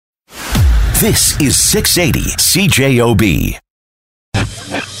This is 680 CJOB.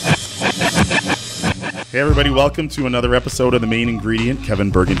 Hey everybody, welcome to another episode of The Main Ingredient.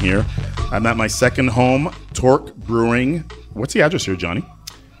 Kevin Burgin here. I'm at my second home, Torque Brewing. What's the address here, Johnny?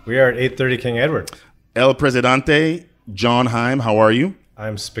 We are at 830 King Edward. El Presidente, John Heim, how are you?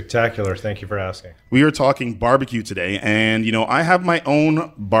 I'm spectacular. Thank you for asking. We are talking barbecue today, and I have my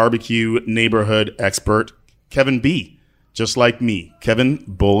own barbecue neighborhood expert, Kevin B. Just like me, Kevin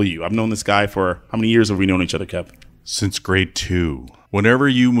Beaulieu. I've known this guy for, how many years have we known each other, Kev? Since grade 2. Whenever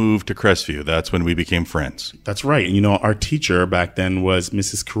you moved to Crestview, that's when we became friends. That's right. And our teacher back then was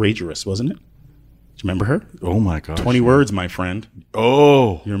Mrs. Courageous, wasn't it? Do you remember her? Oh my gosh. 20 words, my friend.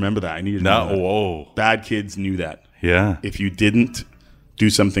 Oh. You remember that? I needed to know that. Whoa. Bad kids knew that. Yeah. If you didn't do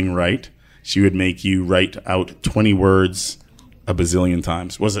something right, she would make you write out 20 words a bazillion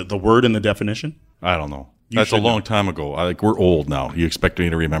times. Was it the word in the definition? I don't know. That's a long time ago. We're old now. You expect me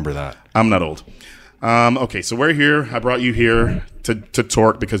to remember that? I'm not old. Okay, so we're here. I brought you here to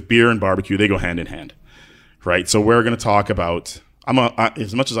Torque because beer and barbecue, they go hand in hand, right? So we're going to talk about,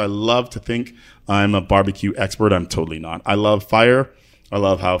 as much as I love to think I'm a barbecue expert, I'm totally not. I love fire. I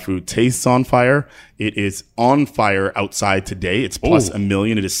love how food tastes on fire. It is on fire outside today. It's plus a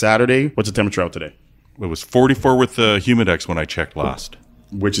million. It is Saturday. What's the temperature out today? It was 44 with the Humidex when I checked last.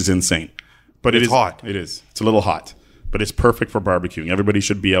 Which is insane. But it's hot. It is. It's a little hot. But it's perfect for barbecuing. Everybody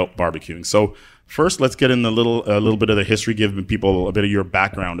should be out barbecuing. So first, let's get in a little bit of the history. Give people a bit of your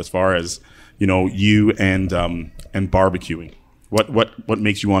background as far as you and barbecuing. What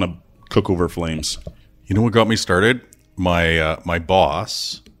makes you want to cook over flames? You know what got me started? My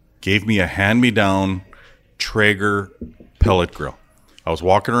boss gave me a hand-me-down Traeger pellet grill. I was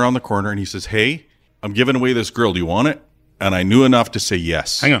walking around the corner and he says, "Hey, I'm giving away this grill. Do you want it?" And I knew enough to say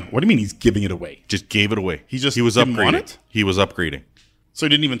yes. Hang on. What do you mean he's giving it away? Just gave it away. He was upgrading. Want it? He was upgrading. So he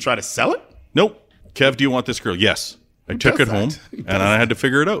didn't even try to sell it? Nope. Kev, do you want this grill? Yes. I took it home and I had to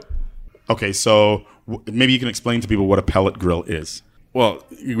figure it out. Okay, so maybe you can explain to people what a pellet grill is. Well,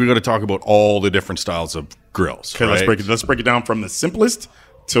 we got to talk about all the different styles of grills. Okay, right? let's break it down from the simplest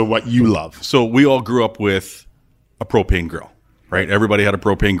to what you love. So we all grew up with a propane grill, right? Everybody had a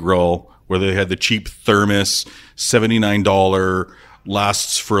propane grill where they had the cheap thermos, $79,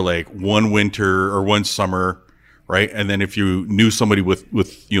 lasts for like one winter or one summer, right? And then if you knew somebody with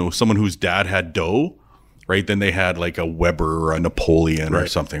someone whose dad had dough, right, then they had like a Weber or a Napoleon or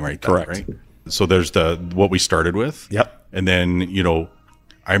something like that. Correct. Right? So there's what we started with. Yep. And then,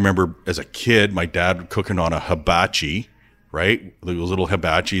 I remember as a kid, my dad cooking on a hibachi, right? Those little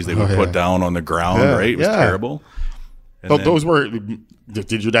hibachis they would put down on the ground, right? It was terrible. Those were,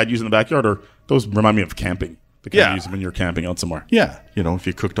 did your dad use in the backyard, or those remind me of camping? The kind of use them when you're camping out somewhere. Yeah. If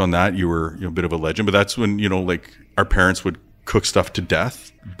you cooked on that, you were a bit of a legend. But that's when, like our parents would cook stuff to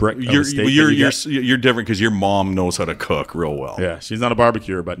death. You're different because your mom knows how to cook real well. Yeah. She's not a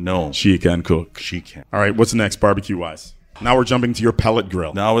barbecuer, but no, she can cook. She can. All right. What's next barbecue-wise? Now we're jumping to your pellet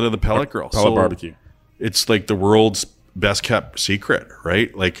grill. Now with the pellet grill. Pellet barbecue. It's like the world's best kept secret,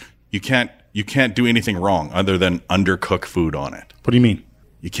 right? Like you can't do anything wrong other than undercook food on it. What do you mean?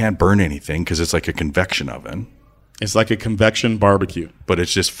 You can't burn anything because it's like a convection oven. It's like a convection barbecue. But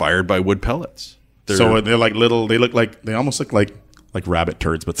it's just fired by wood pellets. They're like little, they almost look like rabbit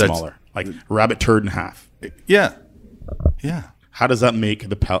turds, but smaller. Like rabbit turd in half. Yeah. Yeah. How does that make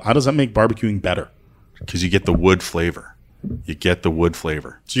barbecuing better? Because you get the wood flavor.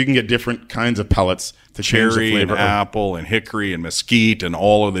 So you can get different kinds of pellets to change the flavor. And apple and hickory and mesquite and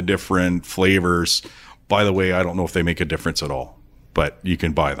all of the different flavors. By the way, I don't know if they make a difference at all, but you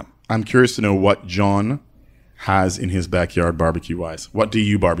can buy them. I'm curious to know what John has in his backyard barbecue-wise. What do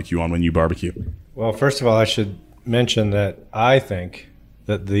you barbecue on when you barbecue? Well, first of all, I should mention that I think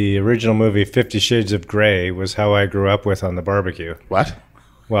that the original movie 50 Shades of Grey was how I grew up with on the barbecue. What?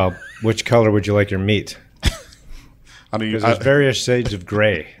 Well, which color would you like your meat? Because there's various shades of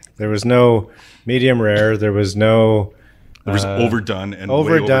gray. There was no medium rare. There was no... There was overdone and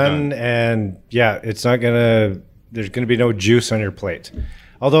overdone. And yeah, it's not going to... There's going to be no juice on your plate.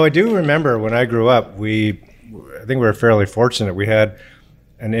 Although I do remember when I grew up, I think we were fairly fortunate. We had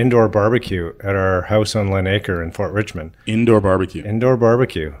an indoor barbecue at our house on Len Acre in Fort Richmond. Indoor barbecue? Indoor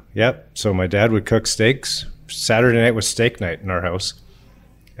barbecue, yep. So my dad would cook steaks. Saturday night was steak night in our house.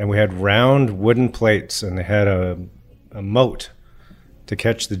 And we had round wooden plates, and they had a moat to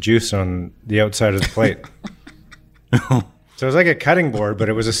catch the juice on the outside of the plate. So it was like a cutting board, but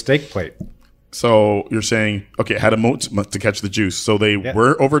it was a steak plate. So you're saying, okay, it had a moat to catch the juice. So they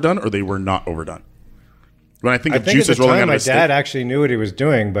were overdone or they were not overdone? When I think of juices rolling out of a steak. My dad actually knew what he was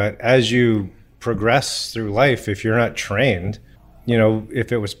doing, but as you progress through life, if you're not trained,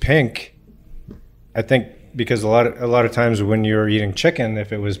 if it was pink, I think because a lot of times when you're eating chicken,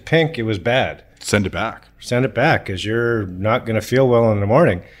 if it was pink, it was bad. Send it back. Send it back because you're not going to feel well in the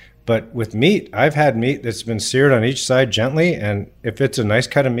morning. But with meat, I've had meat that's been seared on each side gently, and if it's a nice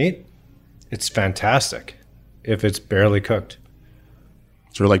cut of meat, it's fantastic. If it's barely cooked.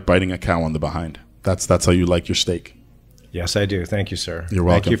 Sort of like biting a cow on the behind. That's how you like your steak. Yes, I do. Thank you, sir. You're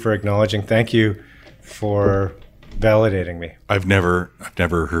welcome. Thank you for acknowledging. Thank you for validating me. I've never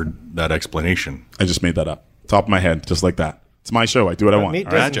heard that explanation. I just made that up. Top of my head, just like that. It's my show. I do what I want. Meat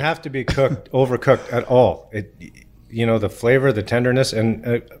doesn't have to be cooked, overcooked at all. The flavor, the tenderness,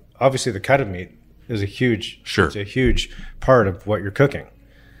 and obviously the cut of meat is it's a huge part of what you're cooking.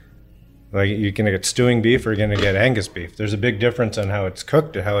 Like you're going to get stewing beef or you're going to get Angus beef. There's a big difference on how it's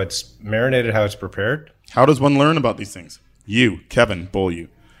cooked, how it's marinated, how it's prepared. How does one learn about these things? You, Kevin Beaulieu,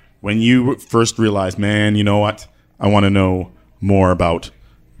 when you first realized, man, you know what? I want to know more about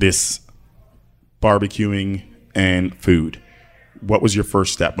this barbecuing and food. What was your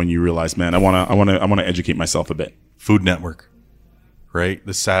first step when you realized, man, I want to educate myself a bit? Food Network, right?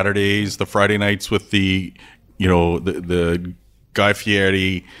 The Saturdays, the Friday nights with the Guy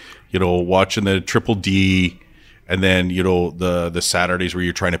Fieri, watching the Triple D, and then the Saturdays where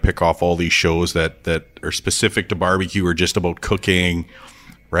you're trying to pick off all these shows that are specific to barbecue or just about cooking,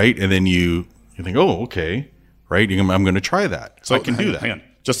 right? And then you think, oh, okay, right? I'm going to try that. So I can do that. Hang on.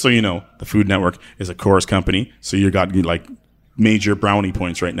 Just so you know, the Food Network is a chorus company, so you got like major brownie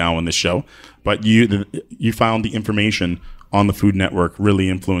points right now on this show. But you found the information on the Food Network really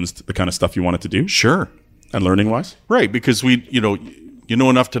influenced the kind of stuff you wanted to do? Sure. And learning wise? Right, because you know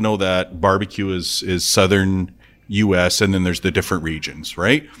enough to know that barbecue is southern U.S. and then there's the different regions,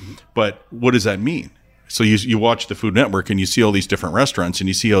 right? Mm-hmm. But what does that mean? So you watch the Food Network and you see all these different restaurants and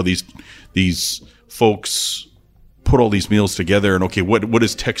you see how these folks put all these meals together and okay, what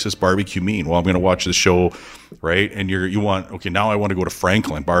does Texas barbecue mean? Well, I'm going to watch the show, right? And now I want to go to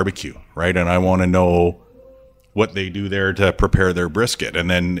Franklin barbecue, right? And I want to know what they do there to prepare their brisket. And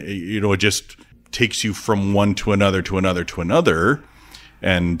then, it just takes you from one to another to another to another.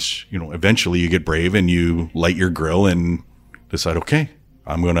 And, eventually you get brave and you light your grill and decide, okay,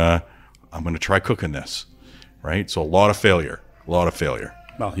 I'm going to try cooking this, right? So a lot of failure.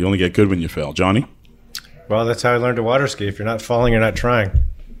 Well, you only get good when you fail. Johnny? Well, that's how I learned to water ski. If you're not falling, you're not trying.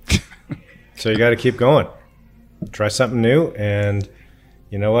 So you got to keep going. Try something new. And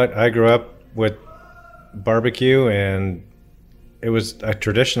you know what? I grew up with barbecue, and it was a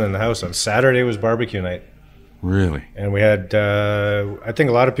tradition in the house. On Saturday was barbecue night. Really? And we had, I think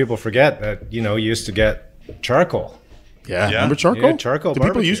a lot of people forget that, you used to get charcoal. Yeah. Remember charcoal? Yeah, charcoal Do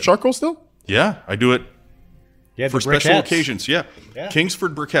barbecue. people use charcoal still? Yeah, I do it. For special briquettes. occasions, yeah.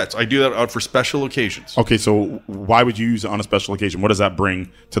 Kingsford briquettes. I do that out for special occasions. Okay, so why would you use it on a special occasion? What does that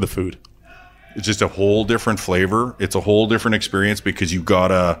bring to the food? It's just a whole different flavor. It's a whole different experience because you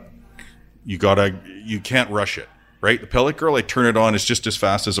can't rush it, right? The pellet grill, I turn it on, it's just as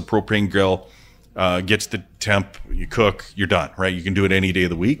fast as a propane grill. Gets the temp, you cook, you're done, right? You can do it any day of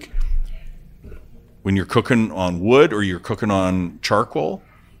the week. When you're cooking on wood or you're cooking on charcoal,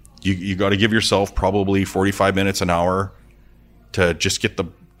 you got to give yourself probably 45 minutes, an hour to just get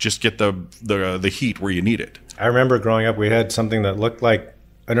the heat where you need it. I remember growing up, we had something that looked like,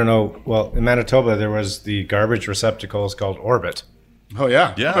 I don't know, well, in Manitoba, there was the garbage receptacles called Orbit. Oh,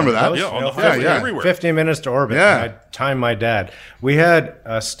 yeah. Yeah. Remember that? Yeah, on the highway, everywhere. 15 minutes to Orbit. Yeah. And I timed my dad. We had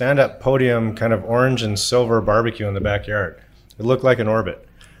a stand-up podium, kind of orange and silver barbecue in the backyard. It looked like an Orbit.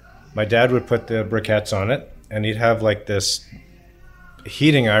 My dad would put the briquettes on it, and he'd have like this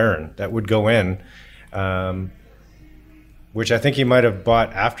heating iron that would go in, which I think he might have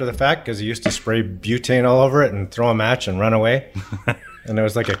bought after the fact because he used to spray butane all over it and throw a match and run away. And it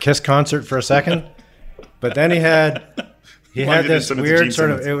was like a Kiss concert for a second. But then he had this weird sort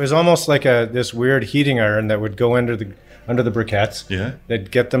of, it was almost like this weird heating iron that would go under the briquettes. Yeah.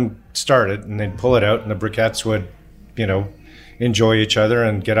 They'd get them started and they'd pull it out and the briquettes would, enjoy each other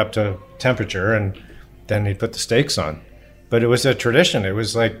and get up to temperature, and then he'd put the steaks on. But it was a tradition. It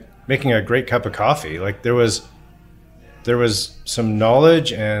was like making a great cup of coffee. Like there was some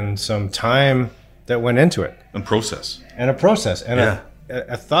knowledge and some time that went into it. And process. And a process and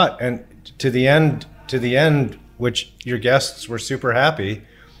a thought. And to the end, which your guests were super happy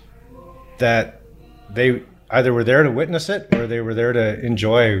that they either were there to witness it or they were there to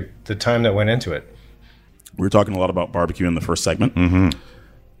enjoy the time that went into it. We were talking a lot about barbecue in the first segment. Mm-hmm.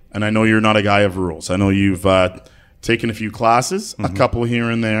 And I know you're not a guy of rules. I know you've taken a few classes, a couple here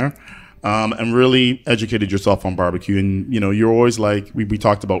and there, and really educated yourself on barbecue. And, you're always like, we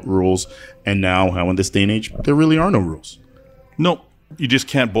talked about rules, and now how in this day and age, there really are no rules. No, you just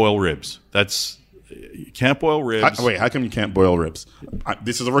can't boil ribs. You can't boil ribs. Wait, how come you can't boil ribs?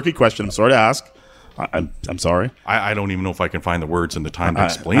 This is a rookie question. I'm sorry to ask. I'm sorry. I don't even know if I can find the words and the time to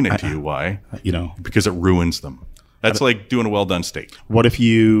explain it to you. Why? Because it ruins them. That's like doing a well done steak. What if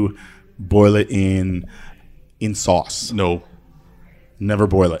you boil it in sauce? No. Never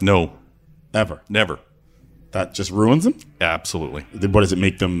boil it. No. Ever. Never. That just ruins them? Absolutely. Then what does it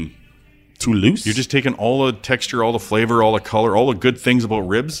make them too loose? You're just taking all the texture, all the flavor, all the color, all the good things about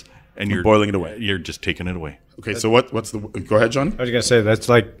ribs, and you're boiling it away. You're just taking it away. Okay, so what's the... Go ahead, John. I was going to say, that's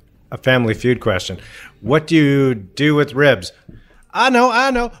like a Family Feud question. What do you do with ribs? I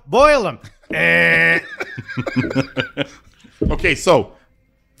know. Boil them. Okay, so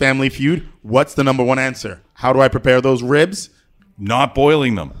Family Feud, what's the number one answer? How do I prepare those ribs? Not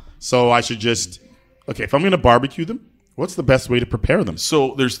boiling them. So I should just... Okay, if I'm going to barbecue them, what's the best way to prepare them?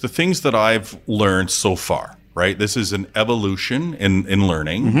 So there's the things that I've learned so far, right? This is an evolution in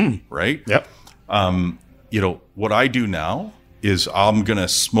learning, right? Yep. What I do now is I'm going to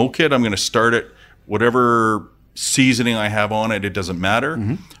smoke it. I'm going to start it, whatever seasoning I have on it, it doesn't matter.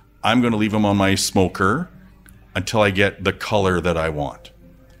 I'm going to leave them on my smoker until I get the color that I want,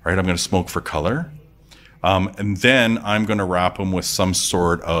 right? I'm going to smoke for color. And then I'm going to wrap them with some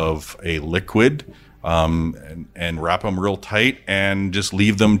sort of a liquid and wrap them real tight and just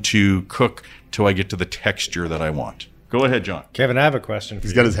leave them to cook till I get to the texture that I want. Go ahead, John. Kevin, I have a question for you.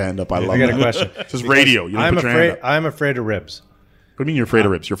 He's got his hand up. I love I got that. a question. This is radio. You don't put your hand up. I'm afraid of ribs. What do you mean you're afraid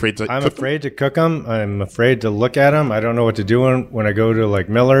of ribs? You're afraid to I'm cook afraid to cook them. I'm afraid to look at them. I don't know what to do when I go to like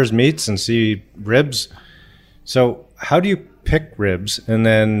Miller's Meats and see ribs. So how do you pick ribs? And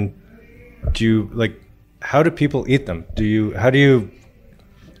then how do people eat them? How do you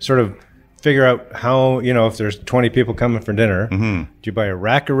sort of figure out how, if there's 20 people coming for dinner, do you buy a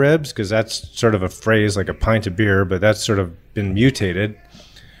rack of ribs? Because that's sort of a phrase like a pint of beer, but that's sort of been mutated.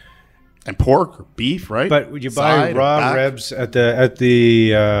 And pork or beef, right? But would you buy raw ribs at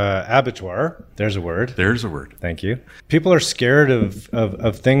the abattoir? There's a word. There's a word. Thank you. People are scared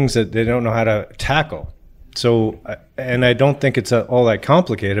of things that they don't know how to tackle. So, and I don't think it's all that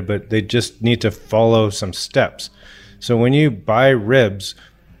complicated, but they just need to follow some steps. So when you buy ribs,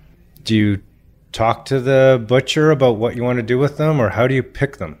 do you talk to the butcher about what you want to do with them, or how do you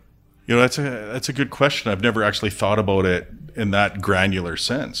pick them? That's a good question. I've never actually thought about it in that granular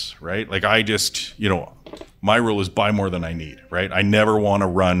sense, right? Like I just, my rule is buy more than I need, right? I never want to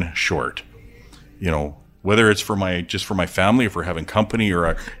run short, whether it's for my family, if we're having company,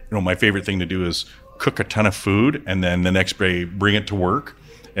 or, my favorite thing to do is cook a ton of food and then the next day bring it to work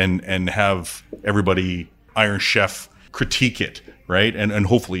and have everybody Iron Chef critique it, right? And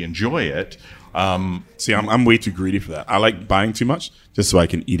hopefully enjoy it. See, I'm way too greedy for that. I like buying too much just so I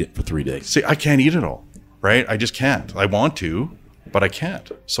can eat it for 3 days. See, I can't eat it all, right? I just can't. I want to, but I can't.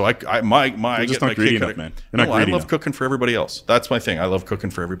 So I get my greedy enough, man. You're not greedy I love enough. cooking for everybody else. That's my thing. I love cooking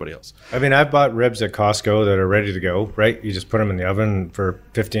for everybody else. I mean, I've bought ribs at Costco that are ready to go, right? You just put them in the oven for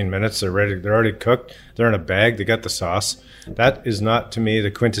 15 minutes. They're ready. They're already cooked. They're in a bag. They got the sauce. That is not, to me,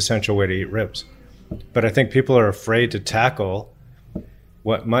 the quintessential way to eat ribs. But I think people are afraid to tackle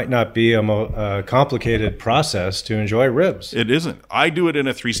what might not be a complicated process to enjoy ribs. It isn't. I do it in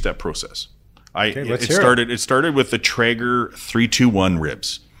a 3-step process. It started with the Traeger 3-2-1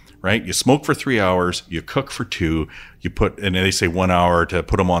 ribs, right? You smoke for 3 hours, you cook for 2, and they say 1 hour to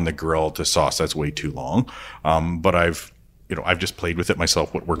put them on the grill to sauce. That's way too long. But I've just played with it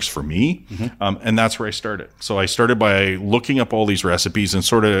myself, what works for me. And that's where I started. So I started by looking up all these recipes and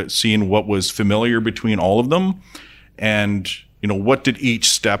sort of seeing what was familiar between all of them. And, what did each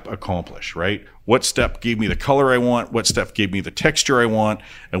step accomplish, right? What step gave me the color I want? What step gave me the texture I want?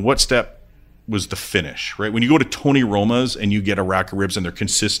 And what step was the finish, right? When you go to Tony Roma's and you get a rack of ribs and they're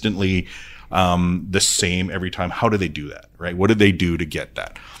consistently the same every time, how do they do that, right? What did they do to get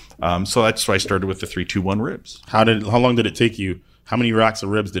that? So that's why I started with the 3-2-1 ribs. How long did it take you? How many racks of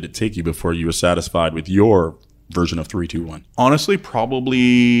ribs did it take you before you were satisfied with your version of 3-2-1? Honestly,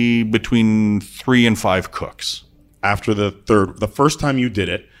 probably between 3 and 5 cooks. After the first time you did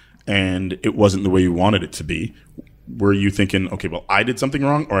it and it wasn't the way you wanted it to be, were you thinking, okay, well, I did something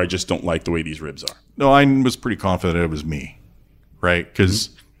wrong, or I just don't like the way these ribs are? No, I was pretty confident it was me, right?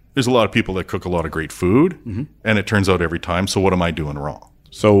 Because there's a lot of people that cook a lot of great food, and it turns out every time. So what am I doing wrong?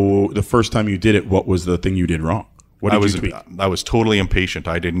 So the first time you did it, what was the thing you did wrong? What did you tweak? I was totally impatient.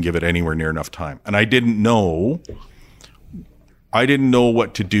 I didn't give it anywhere near enough time, and I didn't know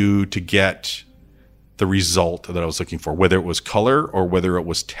what to do to get the result that I was looking for, whether it was color or whether it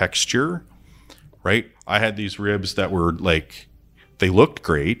was texture, right? I had these ribs that were like, they looked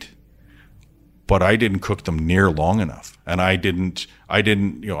great, but I didn't cook them near long enough. And I didn't, I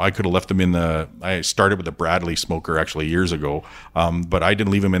could have left them I started with a Bradley smoker actually years ago. But I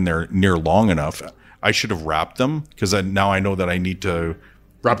didn't leave them in there near long enough. I should have wrapped them, because now I know that I need to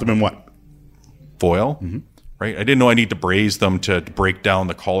Wrap them in what? foil, right? I didn't know I need to braise them to break down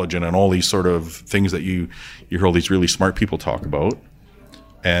the collagen and all these sort of things that you hear all these really smart people talk about.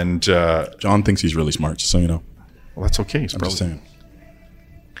 And John thinks he's really smart, just so you know. well, that's okay. It's I'm probably just saying.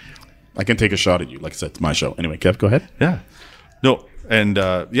 I can take a shot at you. Like I said, it's my show. Anyway, Kev, go ahead. Yeah. No. And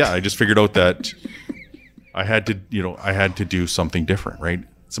I just figured out that I had to do something different, right?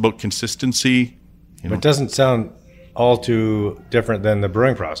 It's about consistency. But it doesn't sound all too different than the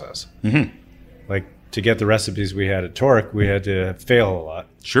brewing process. Mm-hmm. Like, to get the recipes we had at Torque, we had to fail a lot.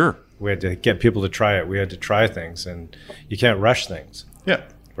 Sure. We had to get people to try it. We had to try things, and you can't rush things. Yeah.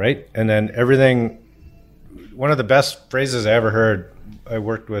 Right? And then everything, one of the best phrases I ever heard, I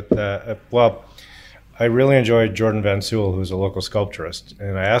worked with, I really enjoyed Jordan Van Sewell, who's a local sculpturist.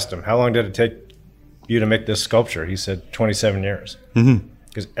 And I asked him, how long did it take you to make this sculpture? He said 27 years.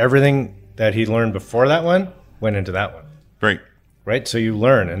 Because everything that he learned before that one went into that one. Right. Right? So you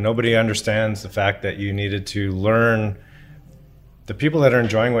learn, and nobody understands the fact that you needed to learn. The people that are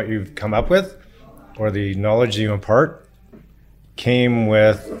enjoying what you've come up with, or the knowledge you impart, came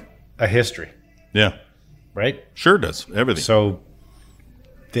with a history. Yeah. Right? Sure does. Everything. So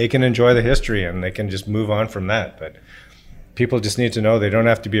they can enjoy the history and they can just move on from that. But people just need to know they don't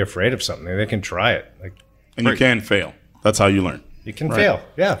have to be afraid of something. They can try it. And you can fail. That's how you learn. You can fail.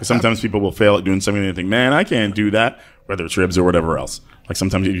 Yeah. Sometimes people will fail at doing something and they think, man, I can't do that, whether it's ribs or whatever else. Like,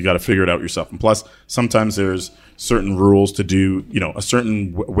 sometimes you got to figure it out yourself. And plus, sometimes there's certain rules to do, a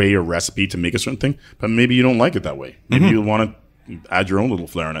certain way or recipe to make a certain thing, but maybe you don't like it that way. Maybe you want to add your own little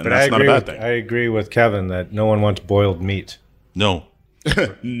flair on it. And that's not a bad thing. I agree with Kevin that no one wants boiled meat. No.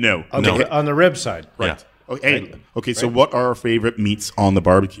 No. On the rib side. Right. Yeah. Okay, so what are our favorite meats on the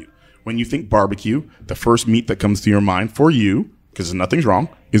barbecue? When you think barbecue, the first meat that comes to your mind for you, because nothing's wrong,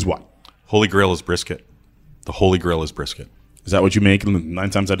 is what? Holy Grail is brisket. The Holy Grail is brisket. Is that what you make 9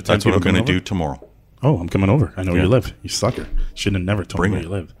 times out of 10? That's what I'm going to do tomorrow. Oh, I'm coming over. I know where you live. You sucker. Shouldn't have never told me where you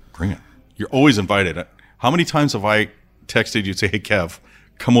live. Bring it. You're always invited. How many times have I texted you to say, hey, Kev,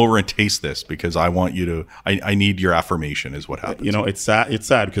 come over and taste this, because I want you to, I need your affirmation is what happens. It's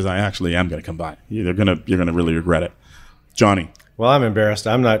sad because I actually am going to come by. You're going to really regret it. Johnny. Well, I'm embarrassed.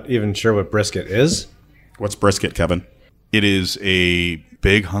 I'm not even sure what brisket is. What's brisket, Kevin? It is a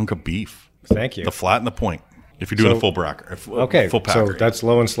big hunk of beef. Thank you. The flat and the point. If you're doing a full bracker. Okay. Full packer. So that's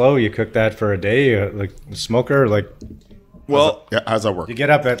low and slow. You cook that for a day, like smoker, like. Well, how's that work? You get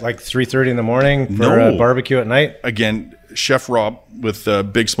up at like 3:30 in the morning for No. a barbecue at night. Again, Chef Rob with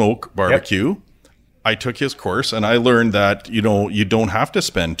Big Smoke Barbecue. Yep. I took his course and I learned that you don't have to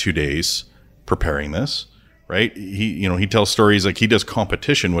spend 2 days preparing this, right? He tells stories like he does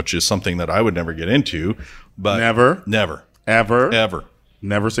competition, which is something that I would never get into. But Never, ever.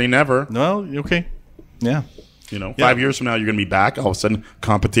 never say never. No, okay, yeah. 5 years from now, you're going to be back. All of a sudden,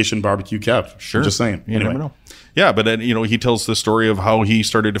 competition barbecue Kev. Sure. I'm just saying. You Anyway. never know. Yeah, but then, he tells the story of how he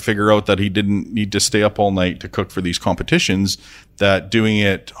started to figure out that he didn't need to stay up all night to cook for these competitions, that doing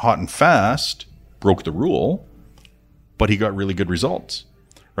it hot and fast broke the rule, but he got really good results,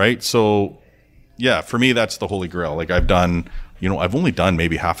 right? So, yeah, for me, that's the Holy Grail. Like, I've only done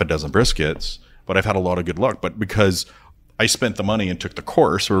maybe half a dozen briskets, but I've had a lot of good luck. But because I spent the money and took the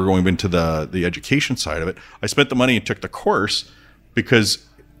course, we're going into the education side of it. I spent the money and took the course because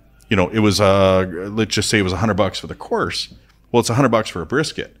it was let's just say it was $100 for the course. Well, it's $100 for a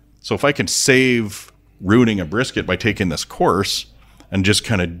brisket. So if I can save ruining a brisket by taking this course and just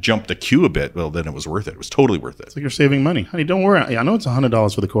kind of jump the queue a bit, well, then it was worth it. It was totally worth it. It's like you're saving money. Honey, don't worry. I know it's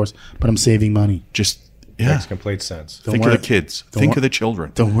 $100 for the course, but I'm saving money. Makes complete sense. Think of the kids. Think of the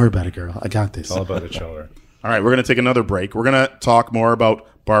children. Don't worry about it, girl. I got this. It's all about the children. All right, we're going to take another break. We're going to talk more about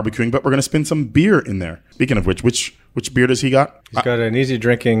barbecuing, but we're going to spin some beer in there. Speaking of which beer does he got? He's got an easy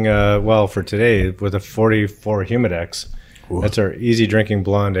drinking, for today, with a 44 Humidex. Ooh. That's our easy drinking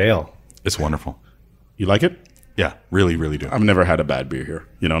blonde ale. It's wonderful. You like it? Yeah, really, really do. I've never had a bad beer here.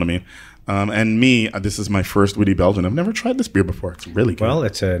 You know what I mean? And me, this is my first Witty Belgian. I've never tried this beer before. It's really good. Well,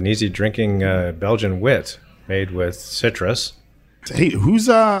 it's an easy drinking Belgian wit made with citrus. Hey, who's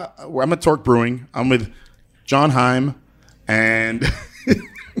I'm at Torque Brewing. I'm with John Heim and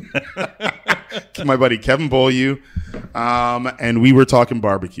my buddy Kevin Beaulieu, and we were talking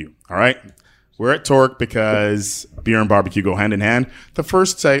barbecue. All right, we're at Torque because beer and barbecue go hand in hand. The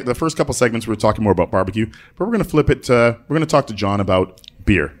first couple segments we were talking more about barbecue, but we're going to flip it. We're going to talk to John about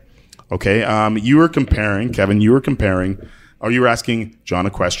beer. Okay, you were comparing, Kevin. You were comparing, or you were asking John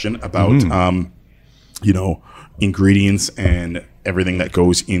a question about ingredients and everything that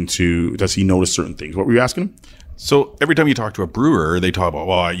goes into, does he notice certain things? What were you asking him? So every time you talk to a brewer, they talk about,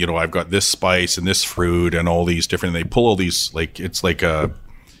 well, I've got this spice and this fruit and all these different, they pull all these, like, it's like a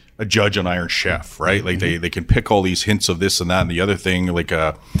judge on Iron Chef, right? Like they can pick all these hints of this and that and the other thing. Like,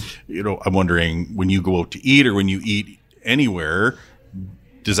 I'm wondering, when you go out to eat or when you eat anywhere,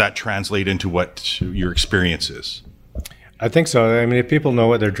 does that translate into what your experience is? I think so. I mean, if people know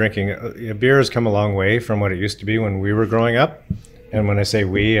what they're drinking, beer has come a long way from what it used to be when we were growing up. And when I say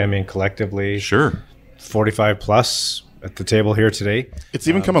we, I mean collectively. Sure. 45 plus at the table here today. It's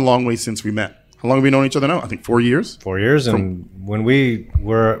even come a long way since we met. How long have we known each other now? I think 4 years. 4 years. And when we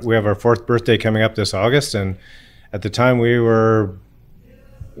have our 4th birthday coming up this August. And at the time we were,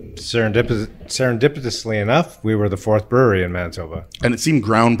 serendipitously enough, we were the 4th brewery in Manitoba. And it seemed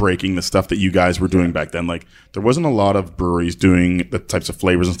groundbreaking, the stuff that you guys were doing back then. Like, there wasn't a lot of breweries doing the types of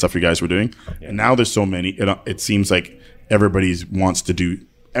flavors and stuff you guys were doing. Yeah. And now there's so many. It seems like everybody's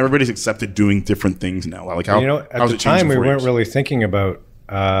accepted doing different things now. Like, how, at the time, we weren't really thinking about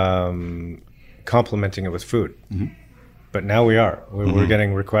complementing it with food. Mm-hmm. But now we are. We're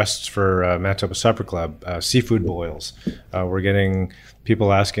getting requests for Manitoba Supper Club, seafood boils. We're getting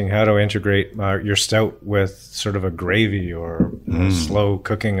people asking how to integrate your stout with sort of a gravy or slow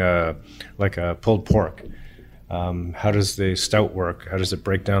cooking, like a pulled pork. How does the stout work? How does it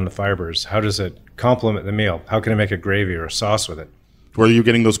break down the fibers? How does it complement the meal? How can I make a gravy or a sauce with it? Were you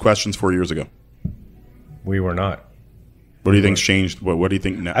getting those questions 4 years ago? We were not. What do you think's changed? What do you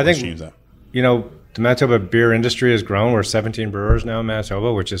think now has changed that? The Manitoba beer industry has grown. We're 17 brewers now in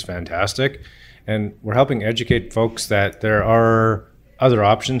Manitoba, which is fantastic. And we're helping educate folks that there are other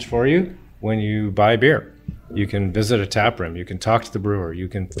options for you when you buy beer. You can visit a tap room. You can talk to the brewer. You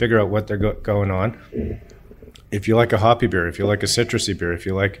can figure out what they're going on. If you like a hoppy beer, if you like a citrusy beer, if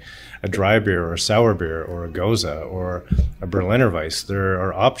you like a dry beer or a sour beer or a Goza or a Berliner Weiss, there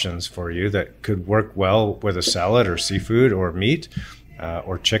are options for you that could work well with a salad or seafood or meat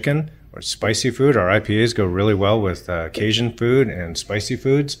or chicken or spicy food. Our IPAs go really well with Cajun food and spicy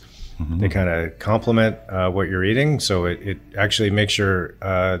foods. Mm-hmm. They kind of complement what you're eating. So it actually makes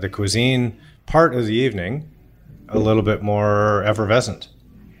the cuisine part of the evening a little bit more effervescent.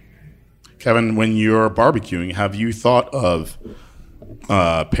 Kevin, when you're barbecuing, have you thought of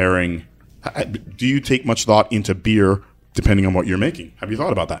pairing? Do you take much thought into beer depending on what you're making? Have you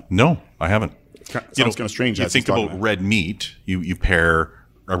thought about that? No, I haven't. Sounds kind of strange. You think about red meat. You pair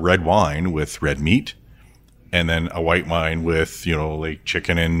a red wine with red meat, and then a white wine with like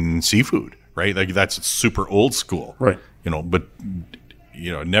chicken and seafood, right? Like, that's super old school, right? But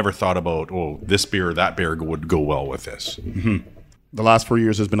never thought about, this beer or that beer would go well with this. Mm-hmm. The last 4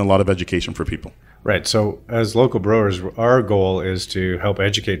 years has been a lot of education for people. Right. So as local brewers, our goal is to help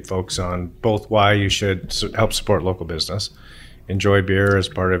educate folks on both why you should help support local business, enjoy beer as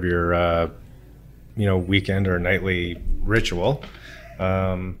part of your weekend or nightly ritual.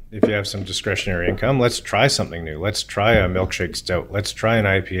 If you have some discretionary income, let's try something new. Let's try a milkshake stout. Let's try an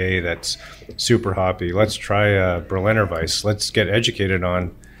IPA that's super hoppy. Let's try a Berliner Weiss. Let's get educated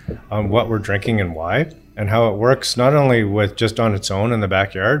on what we're drinking and why, and how it works, not only with just on its own in the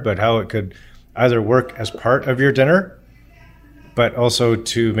backyard, but how it could either work as part of your dinner, but also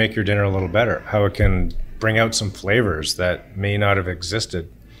to make your dinner a little better, how it can bring out some flavors that may not have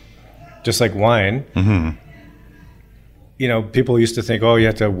existed. Just like wine, mm-hmm. People used to think, you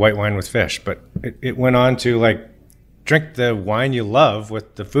have to have white wine with fish, but it went on to like, drink the wine you love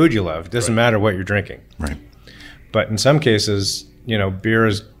with the food you love. It doesn't matter what you're drinking. Right. But in some cases, beer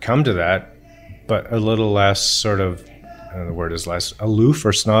has come to that, but a little less sort of, the word is less aloof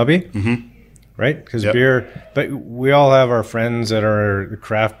or snobby, mm-hmm. right? Because beer, but we all have our friends that are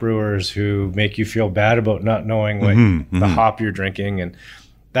craft brewers who make you feel bad about not knowing what mm-hmm. the hop you're drinking. And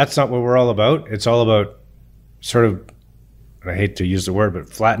that's not what we're all about. It's all about sort of, and I hate to use the word,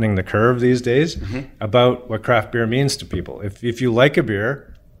 but flattening the curve these days mm-hmm. about what craft beer means to people. If you like a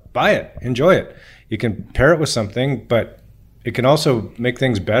beer, buy it, enjoy it. You can pair it with something, but it can also make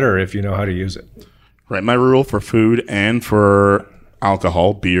things better if you know how to use it. Right. My rule for food and for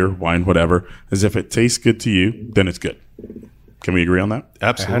alcohol, beer, wine, whatever, is if it tastes good to you, then it's good. Can we agree on that?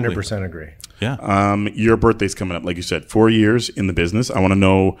 Absolutely. I 100% agree. Yeah. Your birthday's coming up, like you said, 4 years in the business. I want to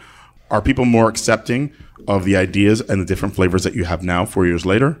know, are people more accepting of the ideas and the different flavors that you have now 4 years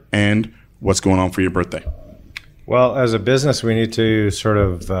later? And what's going on for your birthday? Well, as a business, we need to sort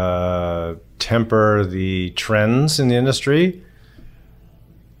of temper the trends in the industry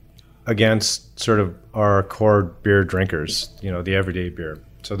against sort of our core beer drinkers, the everyday beer.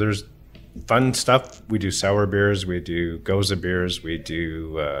 So there's fun stuff. We do sour beers, we do Goza beers, we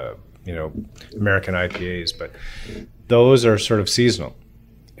do American IPAs, but those are sort of seasonal.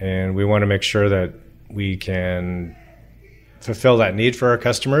 And we want to make sure that we can fulfill that need for our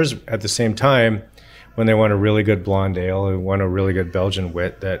customers at the same time when they want a really good blonde ale, they want a really good Belgian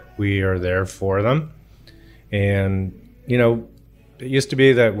wit, that we are there for them. And, it used to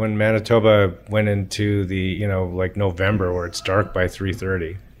be that when Manitoba went into the, like November where it's dark by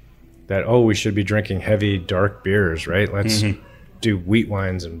 3:30, that, we should be drinking heavy, dark beers, right? Let's do wheat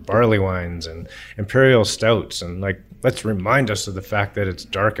wines and barley wines and imperial stouts. And let's remind us of the fact that it's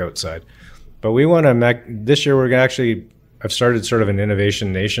dark outside. But we want to, this year I've started sort of an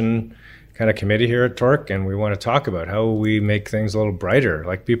Innovation Nation kind of committee here at Torque, and we want to talk about how we make things a little brighter.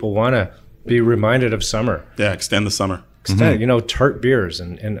 Like people want to be reminded of summer. Yeah, extend the summer. Tart beers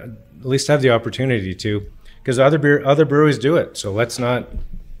and at least have the opportunity to, because other breweries do it. So let's not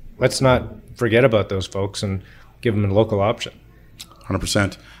forget about those folks and give them a local option.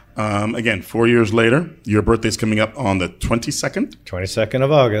 100%. Again, 4 years later, your birthday's coming up on the 22nd? 22nd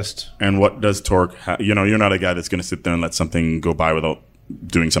of August. And what does Torque you're not a guy that's going to sit there and let something go by without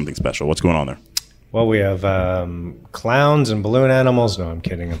doing something special. What's going on there? Well, we have clowns and balloon animals. No, I'm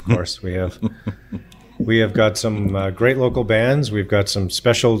kidding, of course. We have got some great local bands. We've got some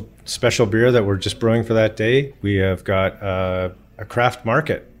special beer that we're just brewing for that day. We have got a craft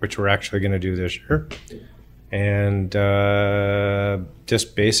market, which we're actually going to do this year. And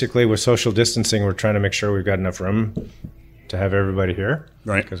just basically with social distancing, we're trying to make sure we've got enough room to have everybody here.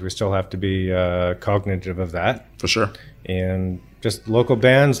 Right. Because we still have to be cognitive of that. For sure. And just local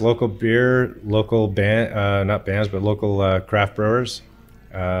bands, local beer, local not bands, but local craft brewers.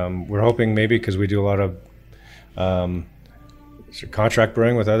 We're hoping maybe because we do a lot of contract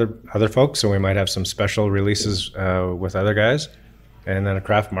brewing with other folks, so we might have some special releases with other guys, and then a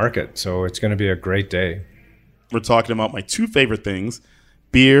craft market. So it's going to be a great day. We're talking about my two favorite things,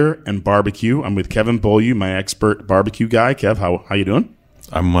 beer and barbecue. I'm with Kevin Beaulieu, my expert barbecue guy. Kev, how you doing?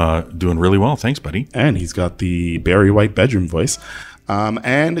 I'm doing really well. Thanks, buddy. And he's got the Barry White bedroom voice.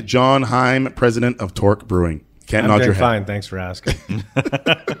 And John Heim, president of Torque Brewing. Can't nod your head. Fine. Thanks for asking.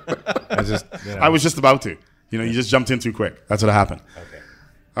 I was just about to. You just jumped in too quick. That's what happened. Okay.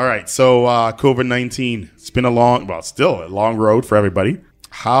 All right. So COVID-19, it's been still a long road for everybody.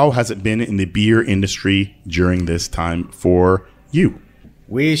 How has it been in the beer industry during this time for you?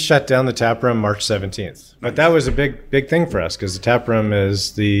 We shut down the tap room March 17th. But that was a big thing for us because the tap room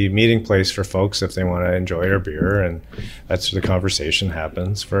is the meeting place for folks if they want to enjoy their beer. And that's where the conversation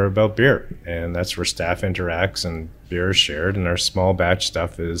happens about beer. And that's where staff interacts and beer is shared. And our small batch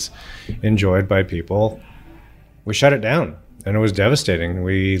stuff is enjoyed by people. We shut it down and it was devastating.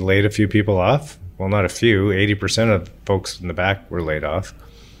 We laid a few people off. Well, not a few. 80% of folks in the back were laid off.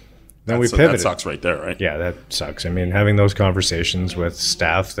 Then we pivoted. That sucks right there, right? Yeah, that sucks. I mean, having those conversations with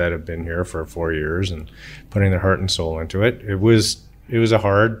staff that have been here for 4 years and putting their heart and soul into it, it was a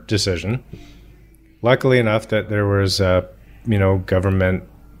hard decision. Luckily enough that there was, government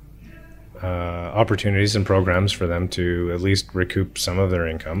opportunities and programs for them to at least recoup some of their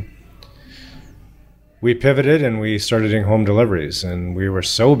income. We pivoted and we started doing home deliveries, and we were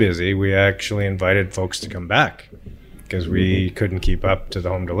so busy we actually invited folks to come back because we couldn't keep up to the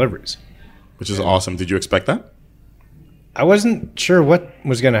home deliveries. Which is awesome. Did you expect that? I wasn't sure what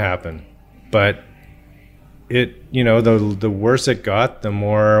was going to happen, but the worse it got, the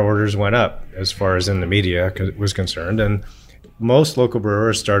more orders went up as far as in the media was concerned, and most local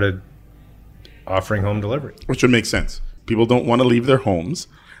brewers started offering home delivery. Which would make sense. People don't want to leave their homes.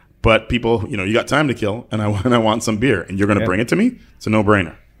 But people, you got time to kill, and I want some beer, and you're going to bring it to me? It's a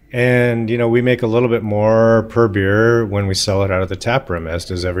no-brainer. And, we make a little bit more per beer when we sell it out of the tap room, as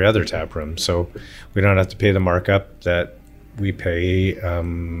does every other tap room. So we don't have to pay the markup that we pay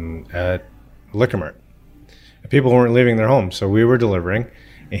at Liquor Mart. People weren't leaving their homes, so we were delivering.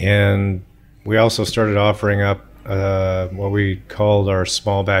 And we also started offering up what we called our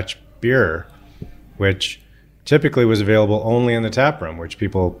small batch beer, which typically was available only in the tap room, which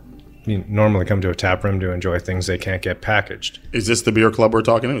people normally come to a tap room to enjoy things they can't get packaged. Is this the beer club we're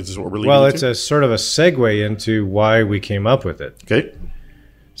talking about? Is this what we're leading Well, it's a sort of a segue into why we came up with it. Okay.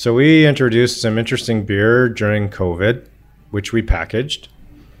 So we introduced some interesting beer during COVID, which we packaged.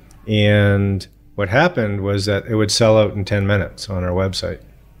 And what happened was that it would sell out in 10 minutes on our website.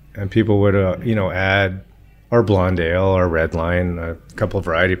 And people would, add our blonde ale, our red line, a couple of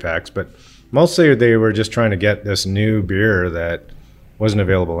variety packs. But mostly they were just trying to get this new beer that wasn't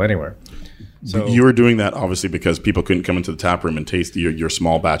available anywhere. So you were doing that obviously because people couldn't come into the tap room and taste your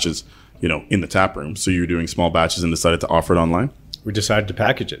small batches, in the tap room. So you were doing small batches and decided to offer it online? We decided to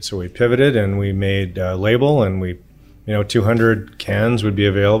package it. So we pivoted and we made a label and we 200 cans would be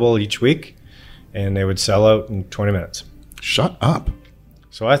available each week, and they would sell out in 20 minutes. Shut up.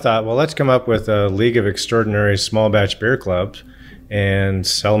 So I thought, well, let's come up with a League of Extraordinary Small Batch Beer Clubs and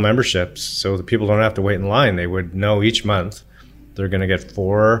sell memberships so that people don't have to wait in line. They would know each month they're going to get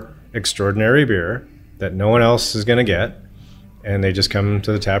 4 extraordinary beer that no one else is going to get, and they just come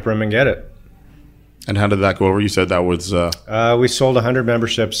to the tap room and get it. And how did that go over? You said that was... we sold 100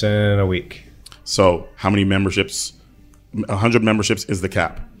 memberships in a week. So how many memberships? 100 memberships is the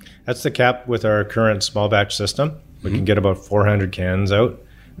cap. That's the cap with our current small batch system. We can get about 400 cans out.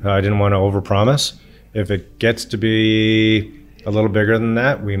 I didn't want to overpromise. If it gets to be a little bigger than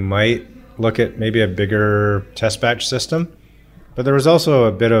that, we might look at maybe a bigger test batch system. But there was also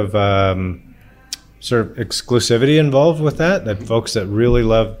a bit of sort of exclusivity involved with that folks that really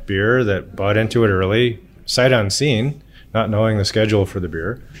love beer, that bought into it early, sight unseen, not knowing the schedule for the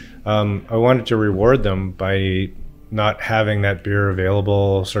beer. I wanted to reward them by not having that beer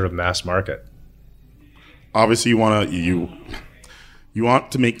available sort of mass market. Obviously, you want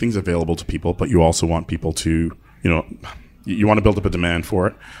to make things available to people, but you also want people to, you want to build up a demand for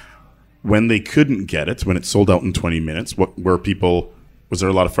it. When they couldn't get it, when it sold out in 20 minutes, was there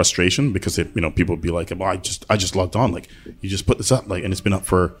a lot of frustration? Because people would be like, well, I just logged on. Like, you just put this up, like, and it's been up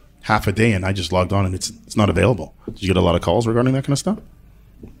for half a day, and I just logged on, and it's not available. Did you get a lot of calls regarding that kind of stuff?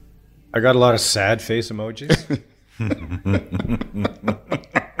 I got a lot of sad face emojis.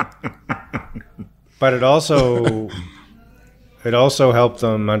 But it also helped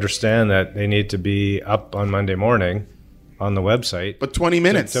them understand that they need to be up on Monday morning on the website. But 20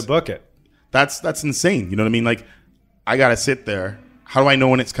 minutes to book it. That's insane. You know what I mean? Like, I gotta sit there. How do I know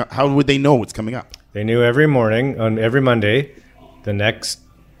when how would they know what's coming up? They knew every morning on every Monday, the next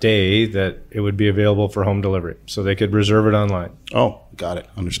day, that it would be available for home delivery, so they could reserve it online. Oh, got it.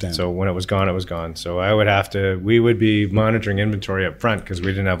 Understand. So when it was gone, it was gone. So we would be monitoring inventory up front because we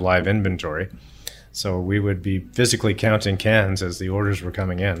didn't have live inventory. So we would be physically counting cans as the orders were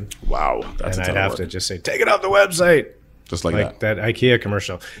coming in. Wow. That's and I'd have to just say, take it off the website. Just like that IKEA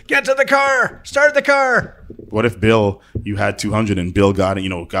commercial. Get to the car. Start the car. What if Bill, you had 200 and Bill got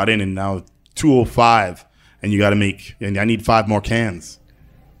in and now 205 and you got to and I need 5 more cans.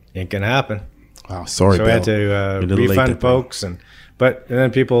 Ain't going to happen. Wow. Sorry, so Bill. I had to refund folks. And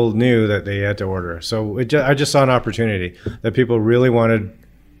then people knew that they had to order. So I just saw an opportunity that people really wanted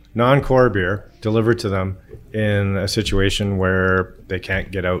non-core beer delivered to them in a situation where they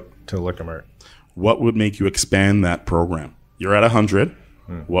can't get out to the liquor mart. What would make you expand that program? You're at 100.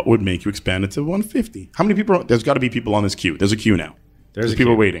 What would make you expand it to 150? How many people? There's got to be people on this queue. There's a queue now. There's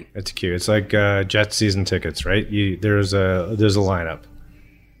people waiting. It's a queue. It's like Jet season tickets, right? There's a lineup.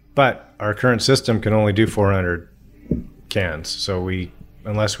 But our current system can only do 400 cans. So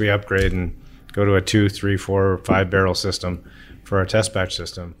unless we upgrade and go to a 2, 3, 4, 5 barrel system for our test batch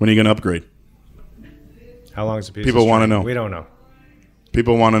system. When are you going to upgrade? How long is a piece People of want to string? know. We don't know.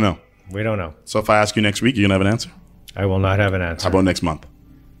 People want to know. We don't know. So if I ask you next week, you're going to have an answer? I will not have an answer. How about next month?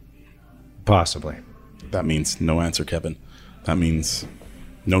 Possibly. That means no answer, Kevin. That means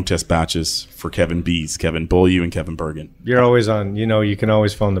no test batches for Kevin B's, Kevin Beaulieu, and Kevin Burgin. You're always on. You can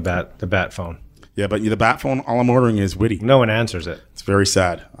always phone the bat phone. Yeah, but the bat phone, all I'm ordering is Witty. No one answers it. It's very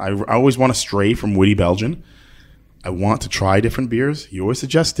sad. I always want to stray from Witty Belgian. I want to try different beers. You always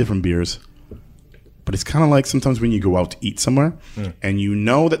suggest different beers. But it's kind of like sometimes when you go out to eat somewhere and you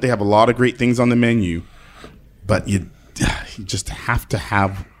know that they have a lot of great things on the menu, but you just have to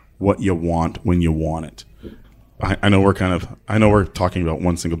have what you want when you want it. I know we're talking about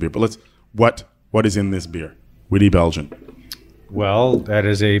one single beer, but what is in this beer? Witty Belgian. Well, that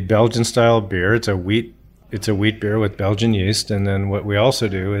is a Belgian style beer. It's a wheat beer with Belgian yeast, and then what we also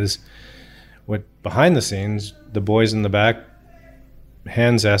do is, behind the scenes, the boys in the back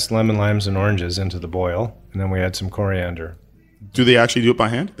hand zest lemon, limes, and oranges into the boil, and then we add some coriander. Do they actually do it by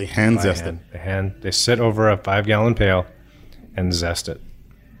hand? They hand zest it. They sit over a 5-gallon pail and zest it.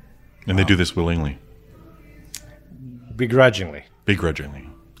 And they do this willingly. Begrudgingly.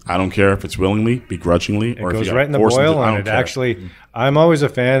 I don't care if it's willingly, begrudgingly, or if it goes right in the boil, and it actually. I'm always a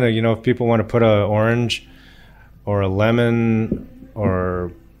fan of if people want to put an orange or a lemon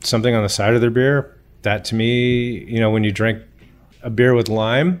or something on the side of their beer. That to me, when you drink a beer with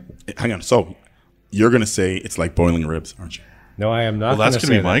lime. Hang on. So you're going to say it's like boiling ribs, aren't you? No, I am not. Well, that's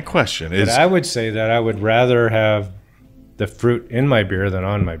going to be my question. But I would say that I would rather have the fruit in my beer than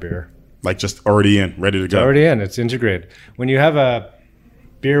on my beer. Like just already in, ready to go. It's already in. It's integrated. When you have a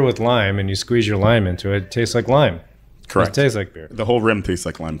beer with lime and you squeeze your lime into it, it tastes like lime. Correct. It tastes like beer. The whole rim tastes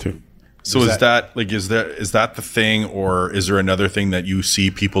like lime too. So is that the thing, or is there another thing that you see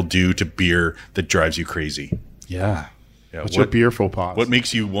people do to beer that drives you crazy? Yeah. Yeah. What's your beer faux pas? What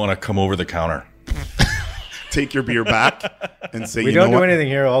makes you want to come over the counter? Take your beer back and say, We you know don't do what? anything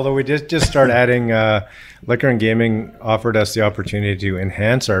here, although we just start adding liquor and gaming offered us the opportunity to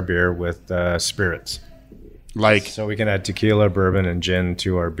enhance our beer with spirits. Like, So we can add tequila, bourbon, and gin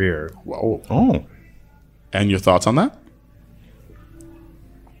to our beer. whoa. Oh. And your thoughts on that?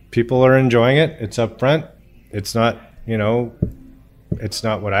 People are enjoying it. It's up front. It's not, it's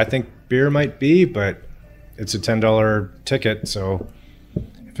not what I think beer might be, but it's a $10 ticket. So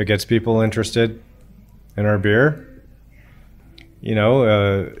if it gets people interested in our beer,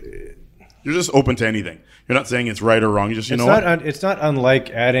 You're just open to anything. You're not saying it's right or wrong. You just, it's not unlike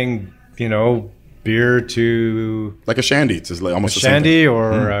adding, beer to like a shandy. It's just like almost a the same thing. shandy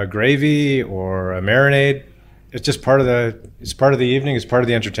or a gravy or a marinade. It's just part of the evening. It's part of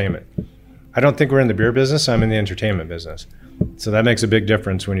the entertainment. I don't think we're in the beer business. I'm in the entertainment business. So that makes a big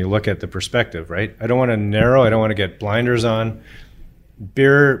difference when you look at the perspective, right? I don't want to narrow. I don't want to get blinders on.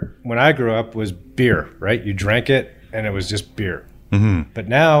 Beer, when I grew up, was beer, right? You drank it and it was just beer. Mm-hmm. But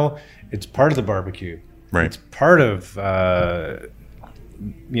now it's part of the barbecue. Right. It's part of an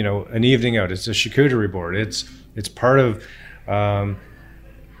evening out. It's a charcuterie board. It's part of a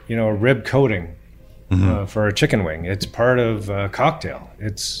rib coating for a chicken wing. It's part of a cocktail.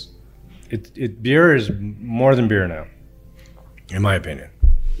 Beer is more than beer now, in my opinion.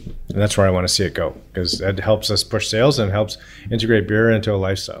 And that's where I want to see it go, because that helps us push sales and helps integrate beer into a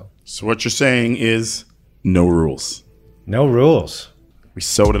lifestyle. So what you're saying is no rules. No rules. We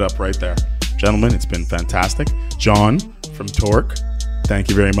sewed it up right there. Gentlemen, it's been fantastic. John from Torque, thank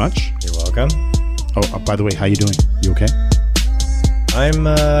you very much. You're welcome. Oh, by the way, how you doing? You okay? I'm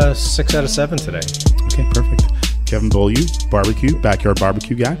 6 out of 7 today. Okay, perfect. Kevin Beaulieu, backyard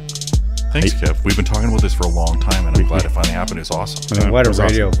barbecue guy. Thanks, Kev. We've been talking about this for a long time, and I'm glad it finally happened. It's awesome. And what It a was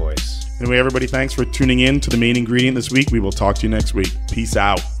radio awesome. voice. Anyway, everybody, thanks for tuning in to the main ingredient this week. We will talk to you next week. Peace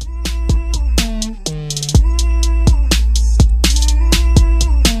out.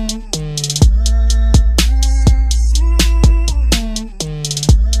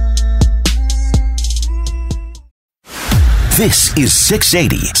 This is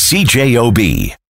 680 CJOB.